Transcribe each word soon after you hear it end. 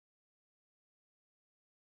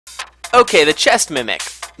Okay, the chest mimic.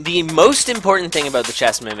 The most important thing about the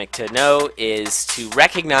chest mimic to know is to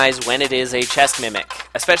recognize when it is a chest mimic,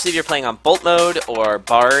 especially if you're playing on bolt mode or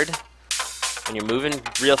bard. When you're moving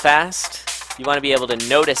real fast, you want to be able to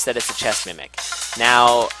notice that it's a chest mimic.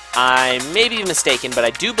 Now, I may be mistaken, but I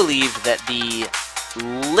do believe that the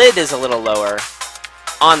lid is a little lower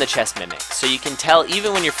on the chest mimic, so you can tell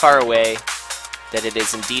even when you're far away that it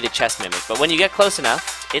is indeed a chest mimic. But when you get close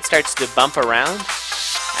enough, it starts to bump around,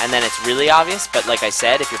 and then it's really obvious. But like I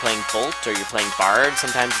said, if you're playing Bolt or you're playing Bard,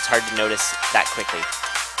 sometimes it's hard to notice that quickly.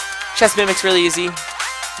 Chest mimic's really easy.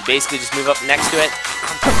 You basically just move up next to it.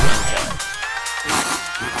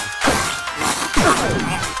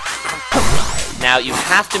 Now you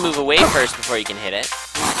have to move away first before you can hit it.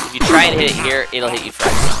 If you try and hit it here, it'll hit you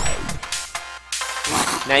first.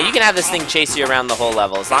 Now you can have this thing chase you around the whole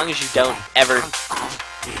level, as long as you don't ever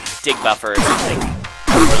dig buffer or something,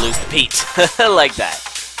 or lose the peat, like that.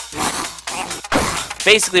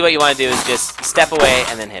 Basically what you want to do is just step away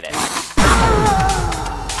and then hit it.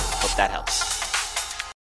 Hope that helps.